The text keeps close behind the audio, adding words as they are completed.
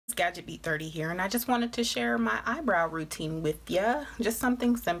Gadget Beat 30 here, and I just wanted to share my eyebrow routine with ya. Just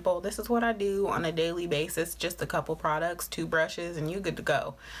something simple. This is what I do on a daily basis. Just a couple products, 2 brushes, and you're good to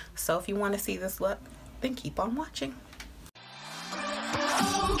go. So if you want to see this look, then keep on watching.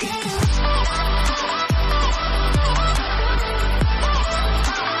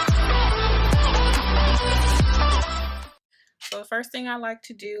 So the first thing I like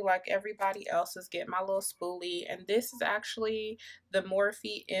to do, like everybody else, is get my little spoolie, and this is actually the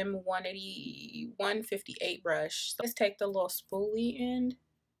Morphie M180 158 brush. So let's take the little spoolie end,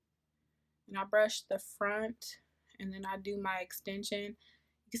 and I brush the front, and then I do my extension.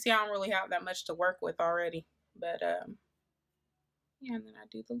 You can see I don't really have that much to work with already, but yeah, and then I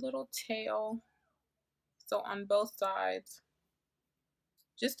do the little tail, so on both sides,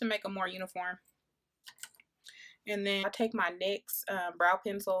 just to make them more uniform. And then I take my NYX brow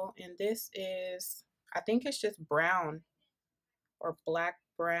pencil, and this is, I think it's just brown or black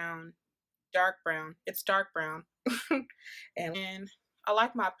brown, dark brown. It's dark brown. And then I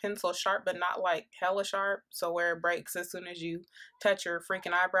like my pencil sharp, but not like hella sharp, so where it breaks as soon as you touch your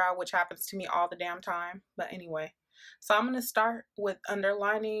freaking eyebrow, which happens to me all the damn time. But anyway, so I'm going to start with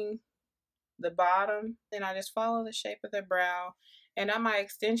underlining the bottom. Then I just follow the shape of the brow. And on my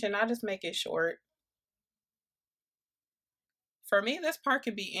extension, I just make it short. For me, this part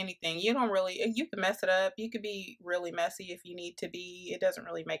could be anything. You can mess it up. You could be really messy if you need to be. It doesn't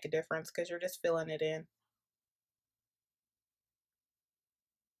really make a difference because you're just filling it in.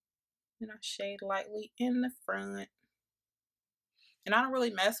 And I shade lightly in the front. And I don't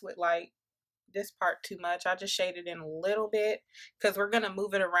really mess with like this part too much. I just shade it in a little bit because we're going to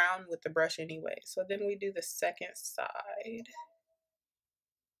move it around with the brush anyway. So then we do the second side.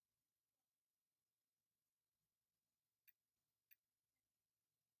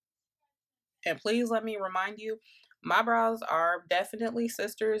 And please let me remind you, my brows are definitely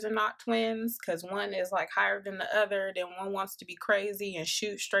sisters and not twins, because one is like higher than the other. Then one wants to be crazy and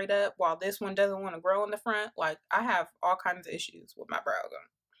shoot straight up, while this one doesn't want to grow in the front. Like, I have all kinds of issues with my brows on.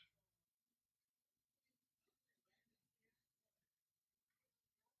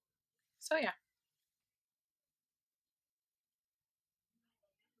 So yeah.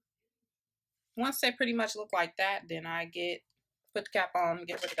 Once they pretty much look like that, then I put the cap on,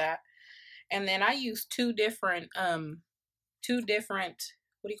 get rid of that. And then I use two different, what do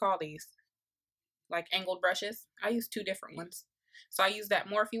you call these? Like angled brushes. I use 2 different ones. So I use that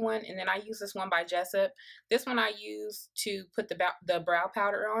Morphie one, and then I use this one by Jessup. This one I use to put the brow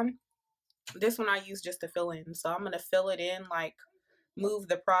powder on. This one I use just to fill in. So I'm going to fill it in, like move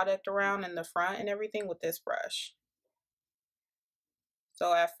the product around in the front and everything with this brush.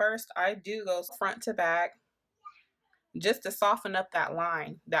 So at first I do go front to back just to soften up that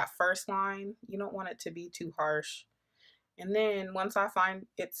line, that first line. You don't want it to be too harsh. And then once I find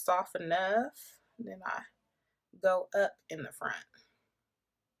it's soft enough, then I go up in the front.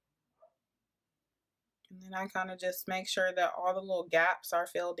 And then I kind of just make sure that all the little gaps are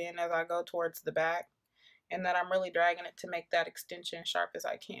filled in as I go towards the back, and that I'm really dragging it to make that extension sharp as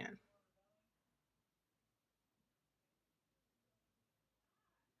I can.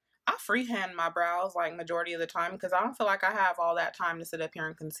 I freehand my brows like majority of the time because I don't feel like I have all that time to sit up here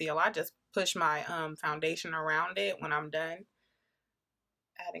and conceal. I just push my foundation around it when I'm done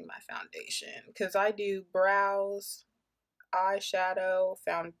adding my foundation, because I do brows, eyeshadow,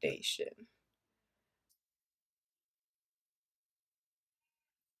 foundation.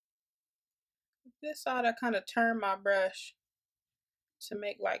 This side I kind of turn my brush to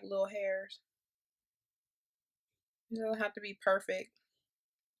make like little hairs. It doesn't have to be perfect.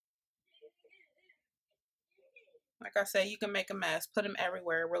 Like I said, you can make a mess, put them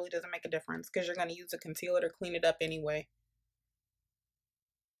everywhere. It really doesn't make a difference because you're going to use a concealer to clean it up anyway.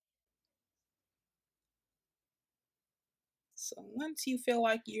 So once you feel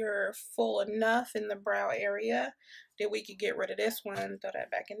like you're full enough in the brow area, then we could get rid of this one, throw that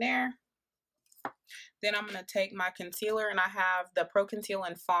back in there. Then I'm going to take my concealer, and I have the Pro Conceal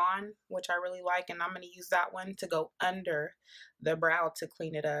in Fawn, which I really like, and I'm going to use that one to go under the brow to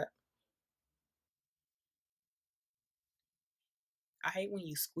clean it up. I hate when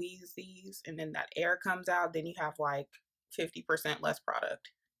you squeeze these and then that air comes out, then you have like 50% less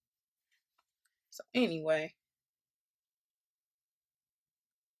product. So anyway,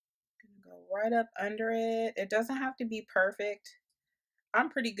 gonna go right up under it. It doesn't have to be perfect.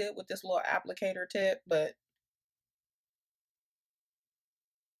 I'm pretty good with this little applicator tip, but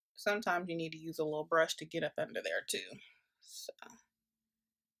sometimes you need to use a little brush to get up under there too. So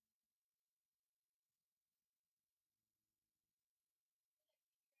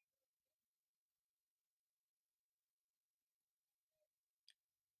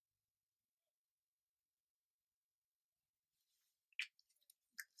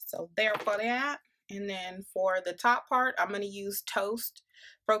So there for that. And then for the top part, I'm going to use Toast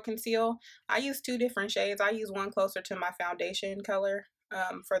Pro Conceal. I use 2 different shades. I use one closer to my foundation color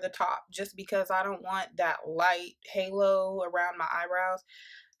for the top, just because I don't want that light halo around my eyebrows.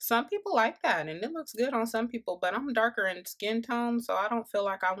 Some people like that, and it looks good on some people, but I'm darker in skin tone, so I don't feel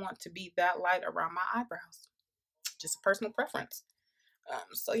like I want to be that light around my eyebrows. Just a personal preference.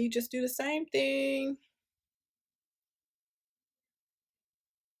 So you just do the same thing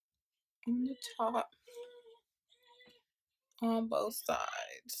on the top on both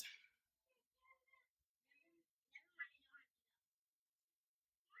sides.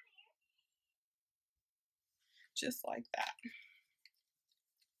 Just like that.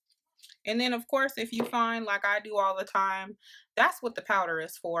 And then, of course, if you find, like I do all the time, that's what the powder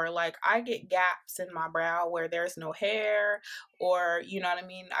is for. Like, I get gaps in my brow where there's no hair, or, you know what I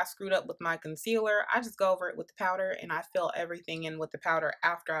mean, I screwed up with my concealer. I just go over it with the powder, and I fill everything in with the powder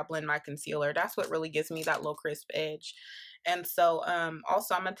after I blend my concealer. That's what really gives me that little crisp edge. And so,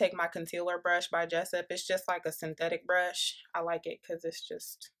 also, I'm going to take my concealer brush by Jessup. It's just like a synthetic brush. I like it because it's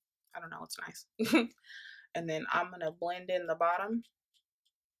just, I don't know, it's nice. And then I'm going to blend in the bottom.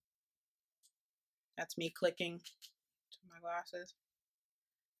 That's me clicking to my glasses.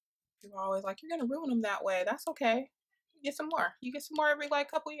 People are always like, you're going to ruin them that way. That's okay. You get some more. You get some more every like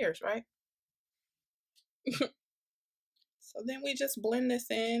couple years, right? So then we just blend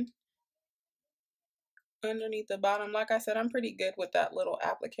this in underneath the bottom. Like I said, I'm pretty good with that little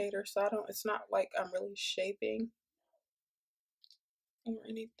applicator, so it's not like I'm really shaping or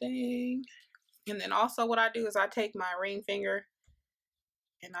anything. And then also what I do is I take my ring finger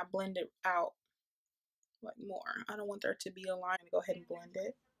and I blend it out like more. I don't want there to be a line. Go ahead and blend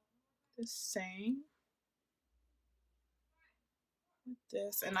it the same with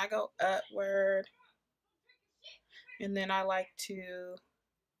this. And I go upward. And then I like to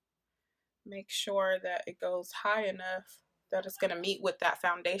make sure that it goes high enough that it's going to meet with that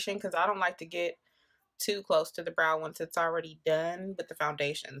foundation, because I don't like to get too close to the brow once it's already done with the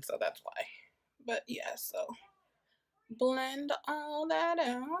foundation. So that's why. But yeah, so blend all that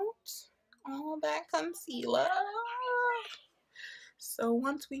out, all that concealer. So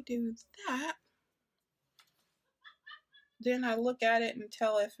once we do that, then I look at it and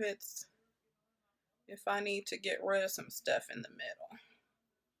tell if I need to get rid of some stuff in the middle,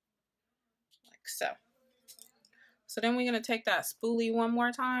 like so. So then we're going to take that spoolie one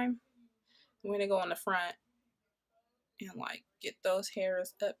more time. We're going to go on the front and like get those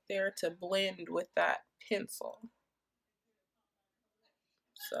hairs up there to blend with that pencil.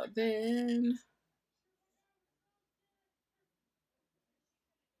 So then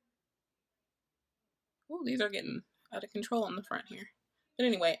oh, these are getting out of control on the front here. But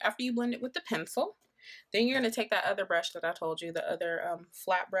anyway, after you blend it with the pencil, then you're going to take that other brush that I told you, the other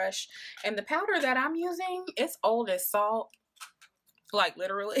flat brush. And the powder that I'm using, it's old as salt. Like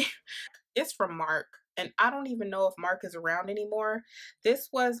literally. It's from Mark. And I don't even know if Mark is around anymore. This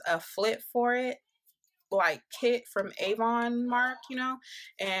was a flip for it, like kit from Avon Mark, you know.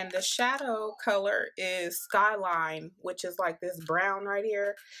 And the shadow color is Skyline, which is like this brown right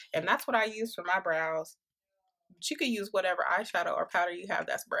here. And that's what I use for my brows. But you could use whatever eyeshadow or powder you have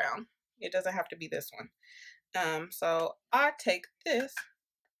that's brown. It doesn't have to be this one. So I take this,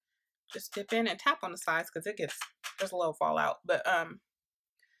 just dip in and tap on the sides because there's a little fallout. But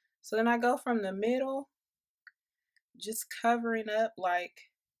so then I go from the middle, just covering up like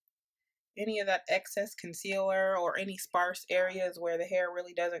any of that excess concealer or any sparse areas where the hair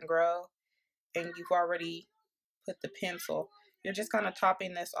really doesn't grow and you've already put the pencil. You're just kind of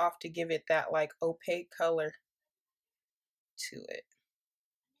topping this off to give it that like opaque color to it.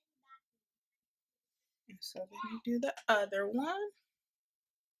 And so then you do the other one.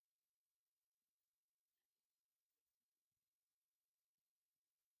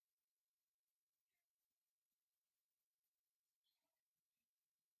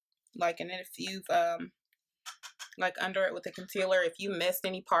 Like, and then if you've like under it with the concealer, if you missed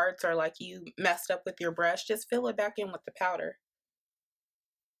any parts or like you messed up with your brush, just fill it back in with the powder.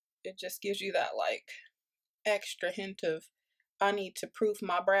 It just gives you that like extra hint of, I need to proof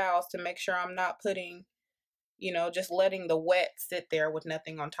my brows to make sure I'm not putting, you know, just letting the wet sit there with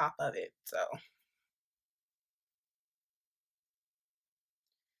nothing on top of it. So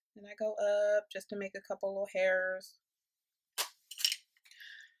then I go up just to make a couple little hairs.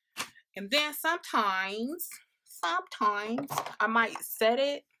 And then sometimes I might set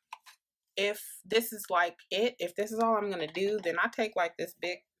it. If this is like if this is all I'm gonna do, then I take like this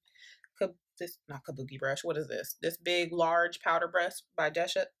big, not kabuki brush. What is this? This big, large powder brush by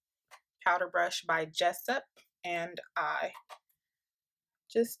Jessup, and I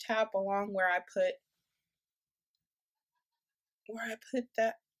just tap along where I put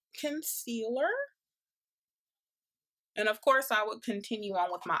that concealer. And of course, I would continue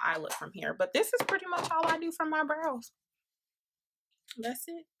on with my eyelid from here. But this is pretty much all I do for my brows. That's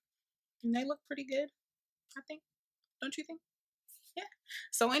it. And they look pretty good, I think. Don't you think? Yeah.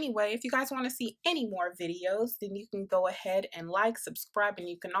 So anyway, if you guys want to see any more videos, then you can go ahead and like, subscribe, and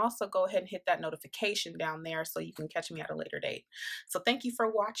you can also go ahead and hit that notification down there so you can catch me at a later date. So thank you for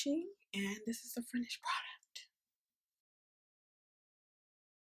watching, and this is the finished product.